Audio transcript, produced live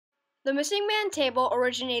The missing man table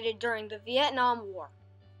originated during the Vietnam War.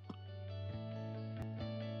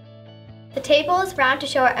 The table is brown to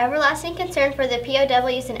show our everlasting concern for the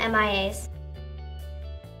POWs and MIAs.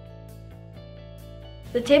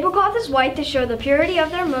 The tablecloth is white to show the purity of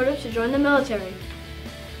their motives to join the military.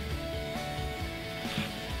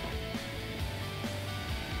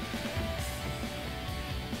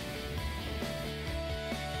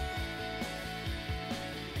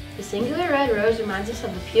 The singular red rose reminds us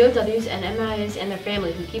of the POWs and MIAs and their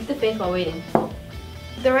families who keep the faith while waiting.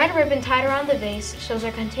 The red ribbon tied around the vase shows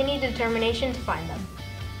our continued determination to find them.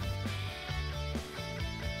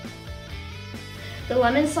 The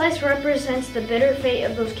lemon slice represents the bitter fate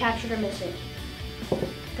of those captured or missing.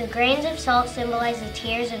 The grains of salt symbolize the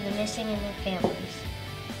tears of the missing and their families.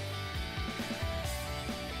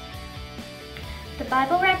 The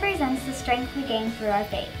Bible represents the strength we gain through our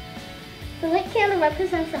faith. The lit candle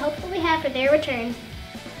represents the hope that we have for their return.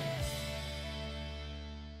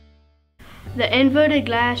 The inverted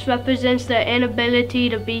glass represents their inability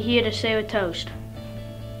to be here to share a toast.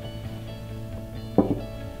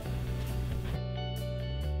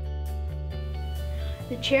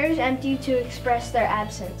 The chair is empty to express their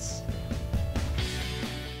absence.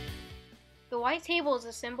 The white table is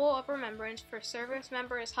a symbol of remembrance for service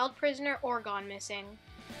members held prisoner or gone missing.